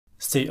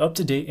Stay up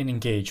to date and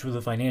engage with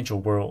the financial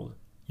world.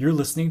 You're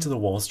listening to the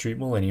Wall Street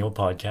Millennial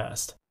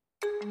Podcast.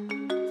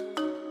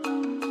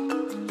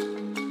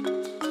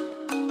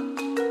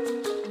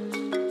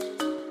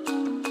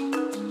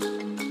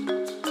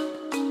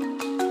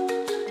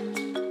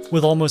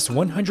 With almost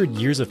 100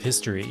 years of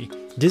history,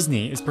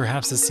 Disney is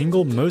perhaps the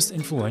single most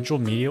influential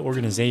media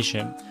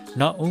organization,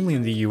 not only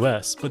in the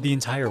US, but the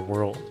entire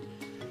world.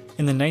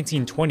 In the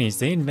 1920s,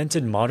 they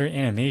invented modern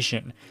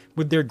animation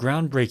with their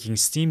groundbreaking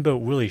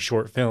Steamboat Willie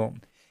short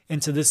film,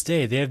 and to this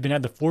day they have been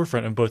at the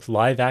forefront of both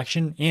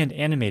live-action and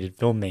animated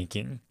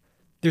filmmaking.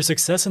 Their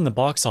success in the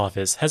box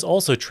office has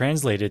also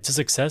translated to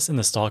success in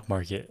the stock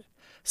market.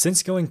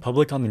 Since going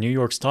public on the New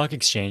York Stock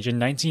Exchange in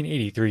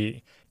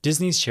 1983,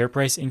 Disney's share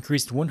price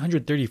increased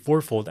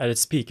 134-fold at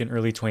its peak in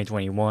early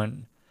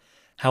 2021.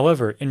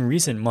 However, in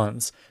recent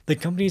months, the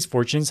company's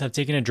fortunes have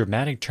taken a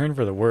dramatic turn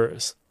for the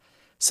worse.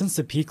 Since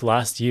the peak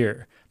last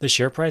year, the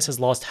share price has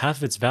lost half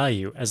of its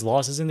value as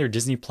losses in their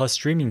Disney Plus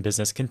streaming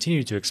business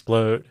continue to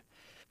explode.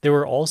 They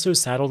were also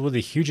saddled with a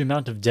huge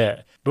amount of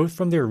debt, both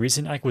from their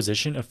recent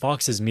acquisition of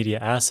Fox's media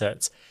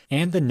assets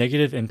and the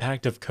negative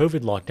impact of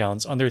COVID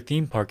lockdowns on their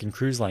theme park and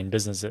cruise line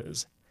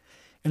businesses.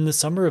 In the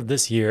summer of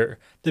this year,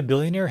 the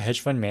billionaire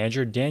hedge fund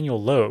manager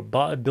Daniel Loeb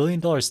bought a $1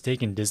 billion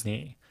stake in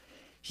Disney.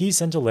 He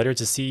sent a letter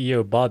to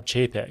CEO Bob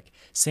Chapek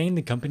saying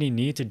the company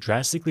needed to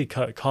drastically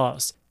cut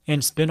costs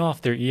and spin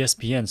off their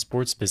ESPN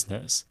sports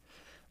business.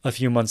 A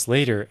few months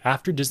later,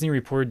 after Disney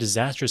reported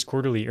disastrous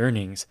quarterly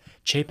earnings,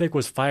 Chapek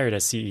was fired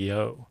as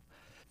CEO.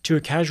 To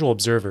a casual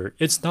observer,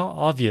 it's not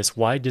obvious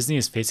why Disney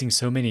is facing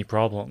so many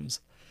problems.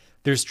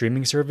 Their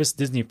streaming service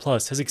Disney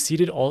Plus has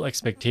exceeded all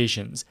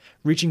expectations,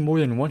 reaching more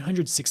than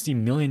 160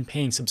 million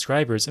paying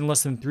subscribers in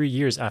less than 3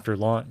 years after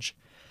launch.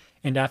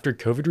 And after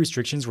COVID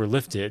restrictions were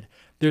lifted,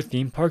 their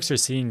theme parks are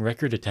seeing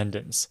record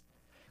attendance.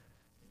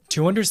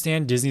 To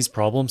understand Disney's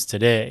problems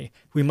today,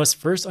 we must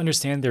first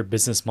understand their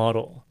business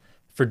model.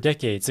 For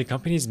decades, the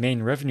company's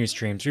main revenue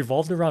streams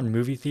revolved around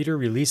movie theater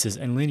releases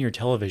and linear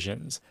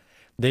televisions.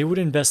 They would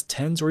invest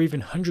tens or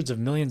even hundreds of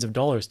millions of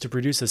dollars to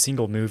produce a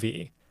single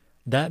movie.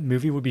 That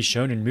movie would be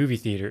shown in movie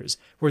theaters,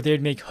 where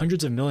they'd make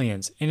hundreds of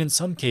millions and in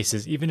some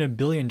cases even $1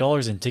 billion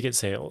in ticket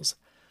sales.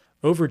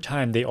 Over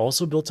time, they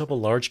also built up a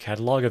large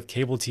catalog of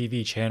cable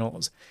TV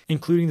channels,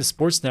 including the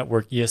sports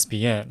network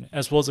ESPN,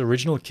 as well as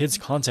original kids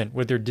content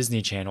with their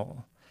Disney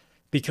Channel.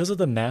 Because of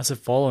the massive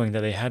following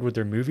that they had with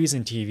their movies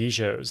and TV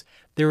shows,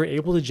 they were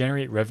able to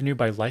generate revenue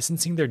by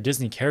licensing their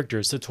Disney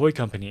characters to toy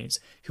companies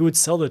who would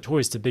sell the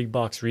toys to big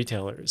box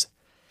retailers.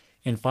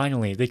 And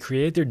finally, they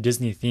created their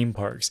Disney theme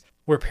parks,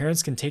 where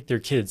parents can take their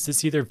kids to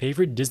see their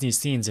favorite Disney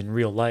scenes in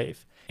real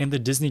life, and the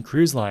Disney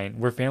Cruise Line,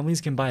 where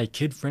families can buy a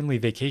kid-friendly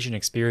vacation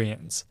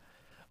experience.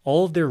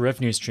 All of their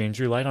revenue streams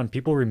relied on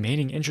people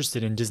remaining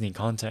interested in Disney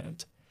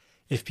content.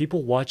 If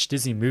people watch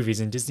Disney movies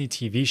and Disney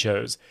TV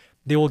shows,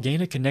 they will gain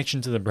a connection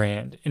to the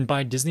brand and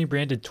buy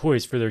Disney-branded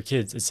toys for their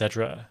kids,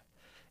 etc.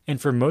 And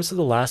for most of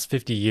the last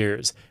 50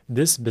 years,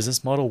 this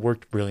business model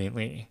worked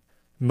brilliantly.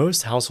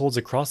 Most households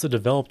across the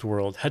developed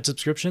world had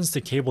subscriptions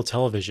to cable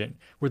television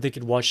where they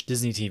could watch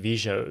Disney TV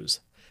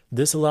shows.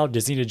 This allowed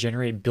Disney to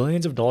generate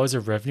billions of dollars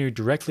of revenue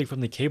directly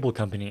from the cable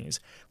companies,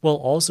 while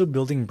also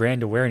building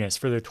brand awareness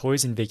for their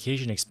toys and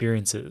vacation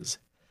experiences.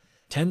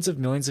 Tens of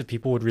millions of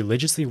people would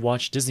religiously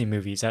watch Disney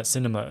movies at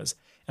cinemas,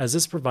 as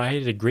this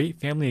provided a great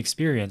family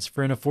experience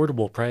for an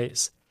affordable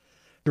price.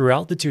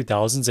 Throughout the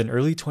 2000s and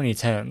early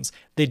 2010s,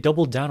 they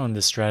doubled down on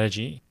this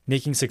strategy,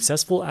 making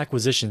successful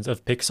acquisitions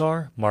of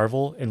Pixar,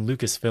 Marvel, and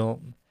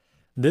Lucasfilm.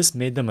 This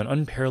made them an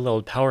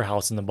unparalleled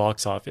powerhouse in the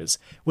box office,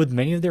 with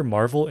many of their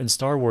Marvel and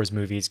Star Wars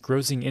movies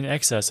grossing in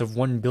excess of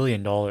 $1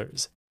 billion.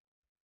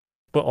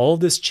 But all of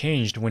this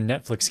changed when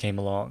Netflix came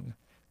along.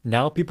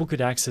 Now people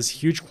could access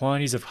huge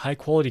quantities of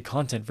high-quality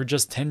content for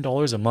just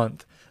 $10 a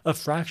month, a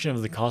fraction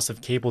of the cost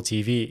of cable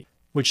TV,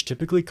 which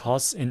typically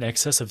costs in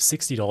excess of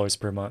 $60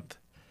 per month.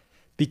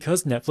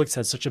 Because Netflix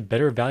had such a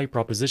better value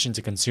proposition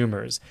to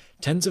consumers,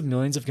 tens of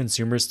millions of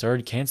consumers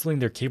started canceling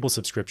their cable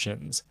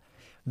subscriptions.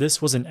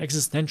 This was an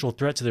existential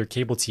threat to their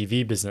cable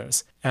TV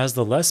business, as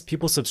the less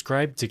people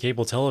subscribed to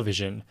cable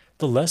television,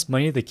 the less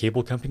money the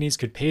cable companies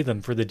could pay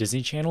them for the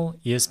Disney Channel,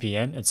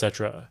 ESPN,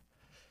 etc.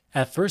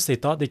 At first, they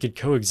thought they could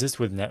coexist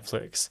with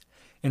Netflix.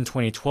 In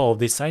 2012,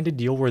 they signed a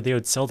deal where they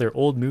would sell their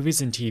old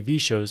movies and TV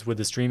shows with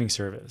the streaming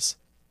service.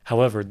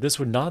 However, this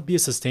would not be a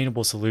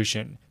sustainable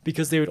solution,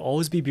 because they would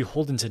always be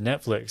beholden to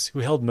Netflix, who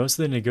held most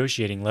of the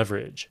negotiating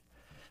leverage.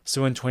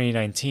 So in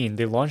 2019,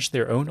 they launched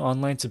their own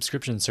online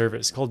subscription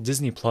service called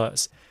Disney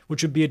Plus,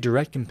 which would be a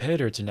direct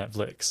competitor to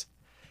Netflix.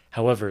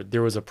 However,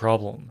 there was a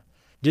problem.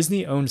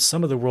 Disney owned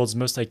some of the world's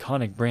most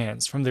iconic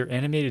brands, from their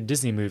animated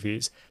Disney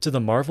movies to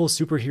the Marvel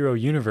superhero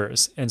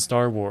universe and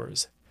Star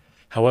Wars.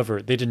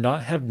 However, they did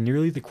not have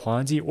nearly the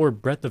quantity or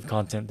breadth of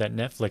content that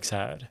Netflix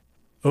had.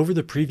 Over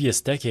the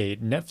previous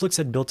decade, Netflix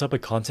had built up a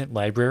content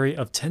library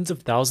of tens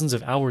of thousands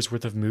of hours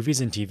worth of movies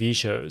and TV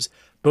shows,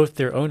 both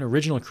their own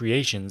original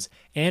creations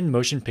and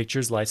motion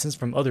pictures licensed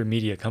from other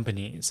media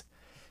companies.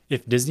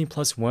 If Disney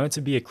Plus wanted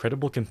to be a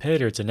credible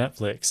competitor to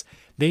Netflix,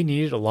 they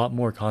needed a lot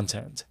more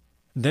content.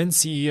 Then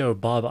CEO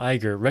Bob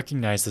Iger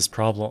recognized this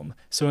problem,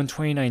 so in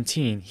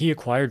 2019 he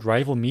acquired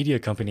rival media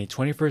company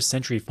 21st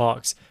Century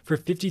Fox for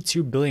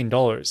 $52 billion,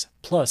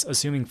 plus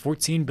assuming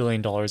 $14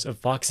 billion of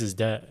Fox's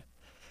debt.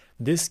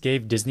 This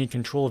gave Disney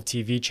control of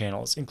TV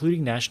channels,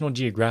 including National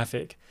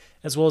Geographic,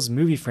 as well as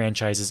movie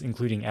franchises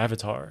including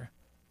Avatar.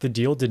 The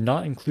deal did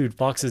not include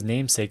Fox's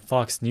namesake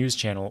Fox News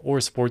Channel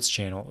or sports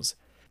channels.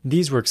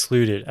 These were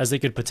excluded as they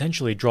could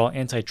potentially draw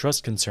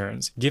antitrust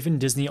concerns given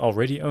Disney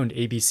already owned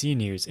ABC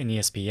News and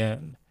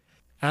ESPN.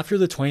 After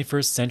the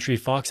 21st Century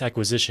Fox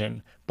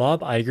acquisition, Bob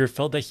Iger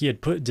felt that he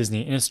had put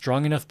Disney in a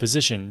strong enough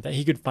position that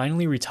he could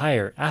finally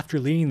retire after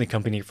leading the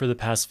company for the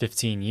past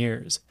 15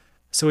 years.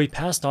 So he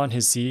passed on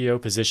his CEO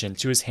position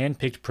to his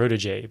hand-picked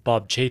protege,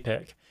 Bob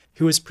Chapek,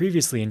 who was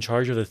previously in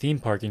charge of the theme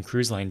park and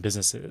cruise line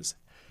businesses.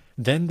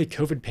 Then the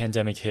COVID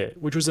pandemic hit,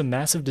 which was a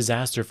massive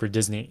disaster for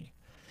Disney.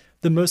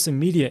 The most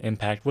immediate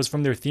impact was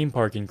from their theme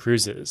park and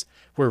cruises,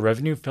 where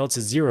revenue fell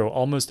to zero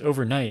almost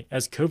overnight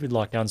as COVID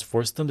lockdowns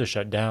forced them to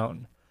shut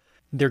down.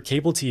 Their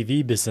cable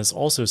TV business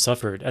also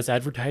suffered as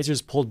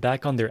advertisers pulled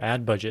back on their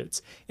ad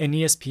budgets, and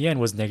ESPN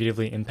was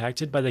negatively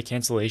impacted by the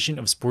cancellation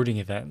of sporting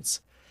events.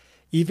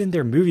 Even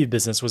their movie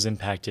business was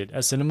impacted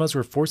as cinemas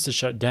were forced to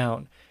shut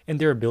down, and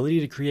their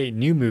ability to create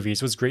new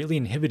movies was greatly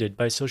inhibited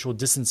by social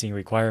distancing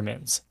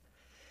requirements.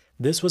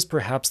 This was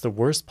perhaps the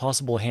worst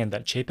possible hand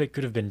that Chapek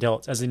could have been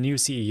dealt as a new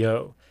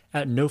CEO,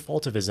 at no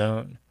fault of his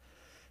own.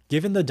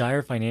 Given the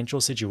dire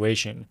financial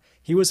situation,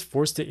 he was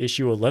forced to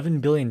issue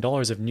 $11 billion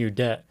of new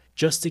debt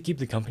just to keep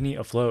the company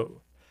afloat.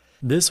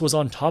 This was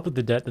on top of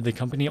the debt that the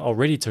company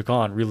already took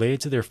on related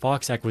to their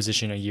Fox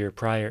acquisition a year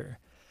prior.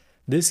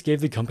 This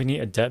gave the company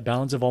a debt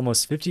balance of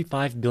almost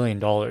 $55 billion,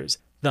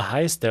 the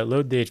highest debt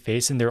load they had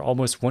faced in their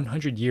almost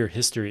 100-year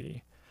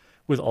history.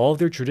 With all of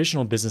their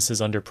traditional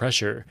businesses under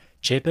pressure,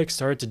 Chapek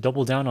started to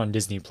double down on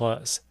Disney+.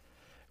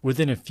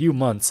 Within a few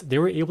months, they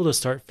were able to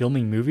start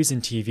filming movies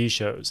and TV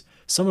shows,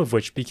 some of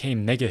which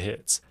became mega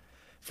hits.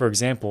 For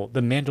example,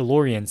 The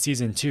Mandalorian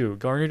Season 2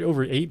 garnered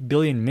over 8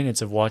 billion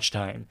minutes of watch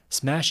time,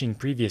 smashing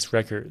previous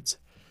records.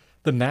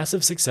 The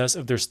massive success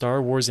of their Star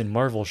Wars and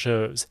Marvel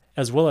shows,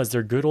 as well as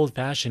their good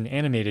old-fashioned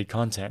animated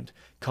content,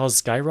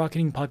 caused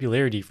skyrocketing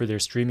popularity for their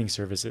streaming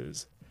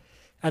services.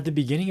 At the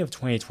beginning of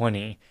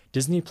 2020,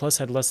 Disney Plus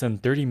had less than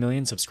 30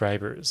 million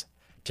subscribers.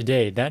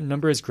 Today, that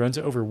number has grown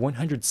to over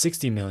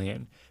 160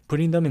 million,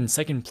 putting them in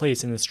second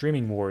place in the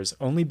streaming wars,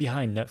 only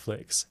behind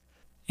Netflix.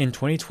 In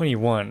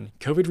 2021,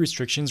 COVID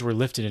restrictions were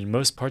lifted in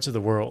most parts of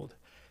the world.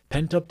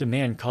 Pent-up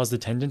demand caused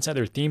attendance at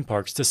their theme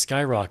parks to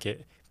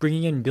skyrocket,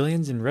 bringing in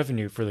billions in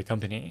revenue for the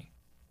company.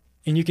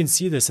 And you can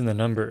see this in the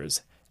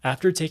numbers.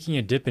 After taking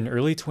a dip in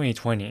early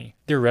 2020,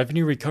 their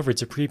revenue recovered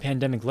to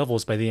pre-pandemic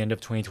levels by the end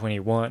of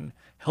 2021,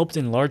 helped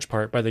in large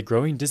part by the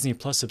growing Disney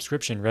Plus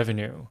subscription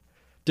revenue.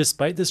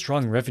 Despite the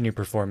strong revenue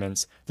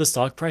performance, the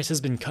stock price has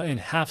been cut in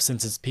half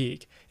since its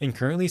peak and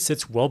currently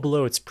sits well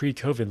below its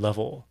pre-COVID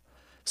level.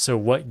 So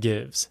what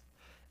gives?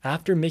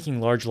 After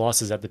making large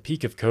losses at the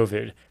peak of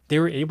COVID, they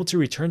were able to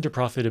return to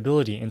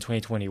profitability in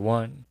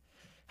 2021.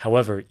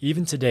 However,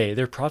 even today,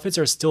 their profits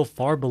are still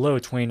far below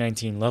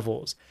 2019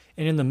 levels,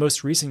 and in the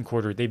most recent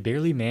quarter, they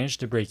barely managed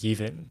to break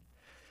even.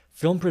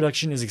 Film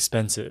production is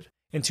expensive,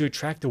 and to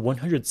attract the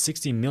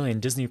 160 million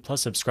Disney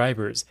Plus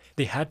subscribers,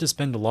 they had to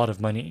spend a lot of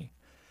money.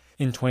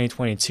 In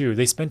 2022,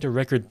 they spent a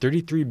record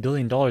 $33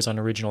 billion on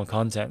original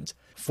content,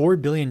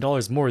 $4 billion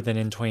more than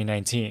in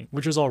 2019,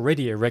 which was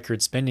already a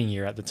record spending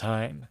year at the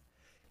time.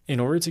 In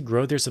order to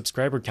grow their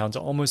subscriber count to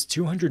almost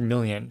 200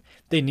 million,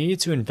 they needed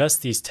to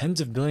invest these tens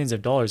of billions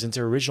of dollars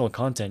into original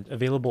content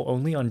available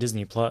only on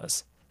Disney+.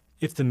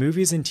 If the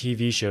movies and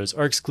TV shows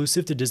are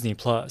exclusive to Disney+,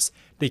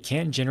 they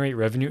can't generate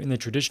revenue in the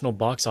traditional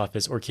box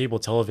office or cable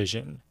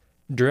television.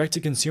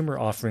 Direct-to-consumer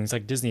offerings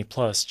like Disney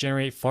Plus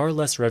generate far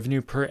less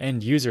revenue per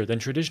end user than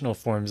traditional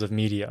forms of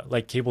media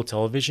like cable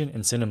television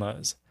and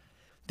cinemas.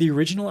 The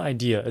original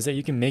idea is that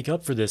you can make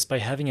up for this by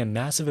having a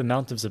massive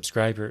amount of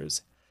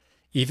subscribers.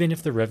 Even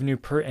if the revenue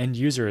per end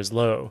user is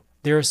low,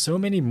 there are so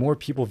many more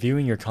people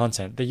viewing your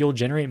content that you'll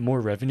generate more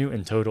revenue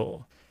in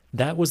total.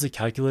 That was the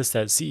calculus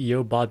that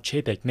CEO Bob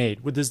Chapek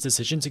made with his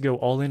decision to go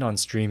all in on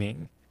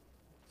streaming.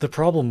 The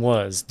problem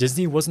was,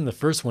 Disney wasn't the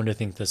first one to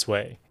think this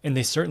way, and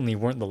they certainly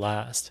weren't the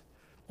last.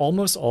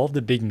 Almost all of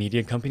the big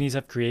media companies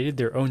have created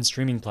their own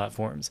streaming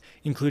platforms,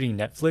 including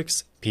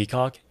Netflix,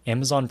 Peacock,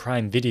 Amazon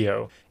Prime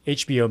Video,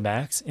 HBO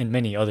Max, and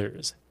many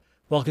others.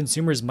 While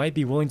consumers might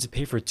be willing to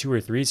pay for 2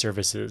 or 3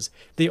 services,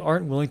 they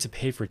aren't willing to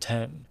pay for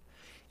 10.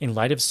 In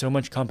light of so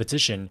much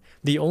competition,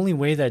 the only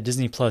way that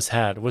Disney Plus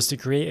had was to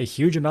create a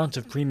huge amount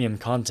of premium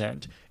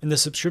content, and the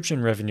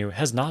subscription revenue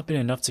has not been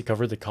enough to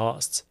cover the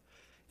costs.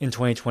 In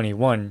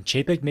 2021,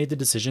 Chapek made the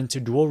decision to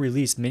dual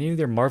release many of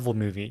their Marvel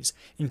movies,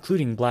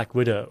 including Black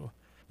Widow.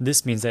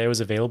 This means that it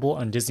was available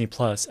on Disney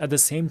Plus at the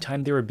same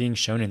time they were being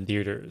shown in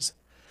theaters.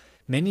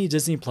 Many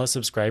Disney Plus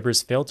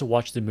subscribers failed to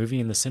watch the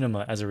movie in the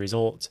cinema as a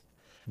result.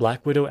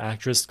 Black Widow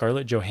actress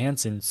Scarlett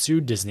Johansson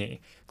sued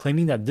Disney,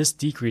 claiming that this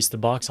decreased the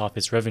box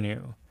office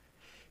revenue.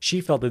 She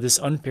felt that this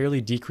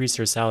unfairly decreased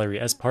her salary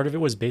as part of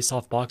it was based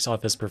off box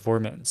office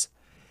performance.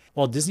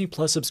 While Disney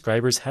Plus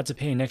subscribers had to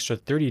pay an extra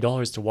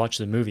 $30 to watch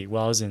the movie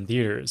while it was in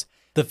theaters,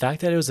 the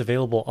fact that it was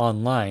available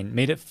online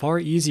made it far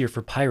easier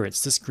for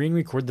pirates to screen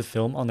record the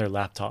film on their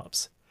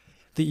laptops.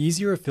 The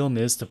easier a film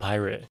is to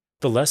pirate,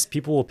 the less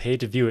people will pay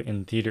to view it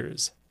in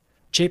theaters.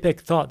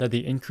 Chapek thought that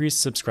the increased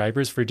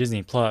subscribers for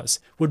Disney Plus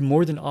would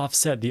more than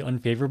offset the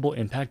unfavorable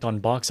impact on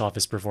box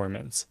office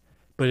performance,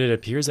 but it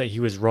appears that he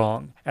was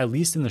wrong, at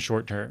least in the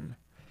short term.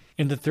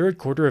 In the third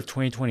quarter of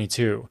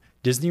 2022,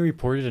 Disney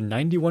reported a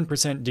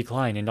 91%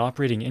 decline in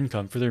operating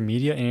income for their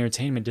media and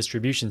entertainment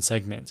distribution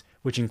segment,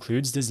 which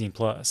includes Disney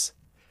Plus.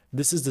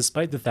 This is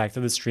despite the fact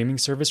that the streaming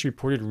service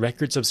reported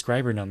record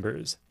subscriber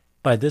numbers.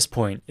 By this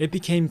point, it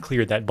became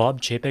clear that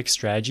Bob Chapek's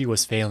strategy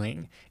was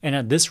failing, and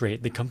at this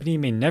rate, the company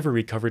may never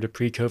recover to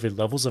pre-COVID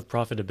levels of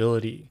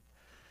profitability.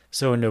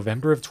 So in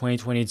November of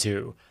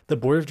 2022, the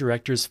board of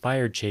directors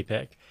fired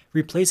Chapek,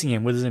 replacing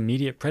him with his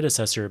immediate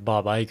predecessor,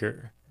 Bob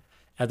Iger.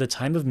 At the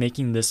time of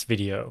making this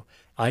video,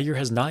 Iger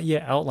has not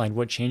yet outlined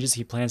what changes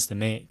he plans to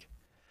make,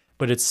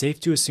 but it's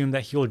safe to assume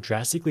that he will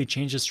drastically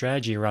change the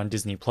strategy around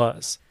Disney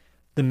Plus.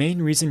 The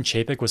main reason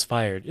Chapek was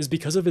fired is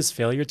because of his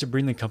failure to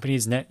bring the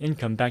company's net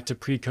income back to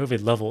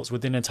pre-COVID levels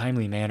within a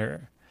timely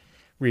manner.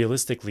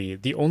 Realistically,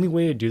 the only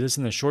way to do this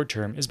in the short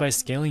term is by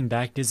scaling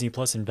back Disney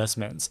Plus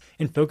investments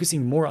and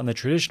focusing more on the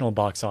traditional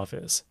box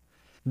office.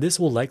 This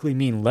will likely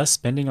mean less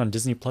spending on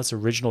Disney Plus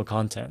original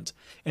content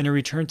and a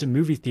return to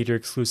movie theater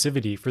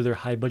exclusivity for their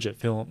high-budget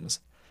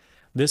films.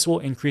 This will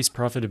increase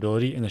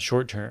profitability in the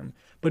short term,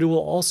 but it will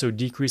also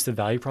decrease the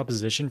value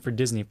proposition for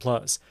Disney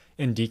Plus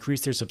and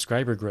decrease their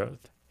subscriber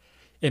growth.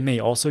 It may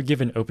also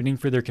give an opening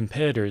for their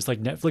competitors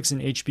like Netflix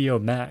and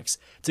HBO Max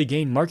to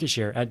gain market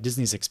share at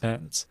Disney's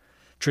expense.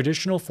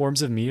 Traditional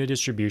forms of media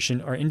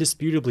distribution are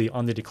indisputably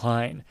on the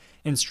decline,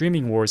 and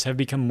streaming wars have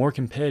become more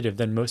competitive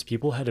than most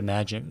people had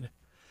imagined.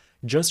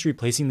 Just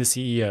replacing the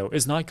CEO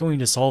is not going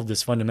to solve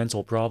this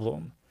fundamental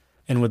problem.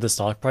 And with the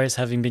stock price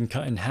having been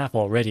cut in half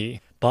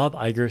already, Bob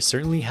Iger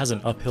certainly has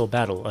an uphill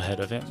battle ahead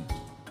of him.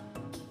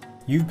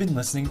 You've been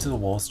listening to the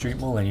Wall Street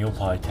Millennial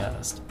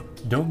Podcast.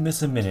 Don't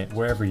miss a minute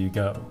wherever you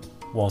go.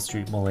 Wall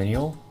Street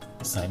Millennial,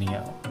 signing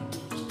out.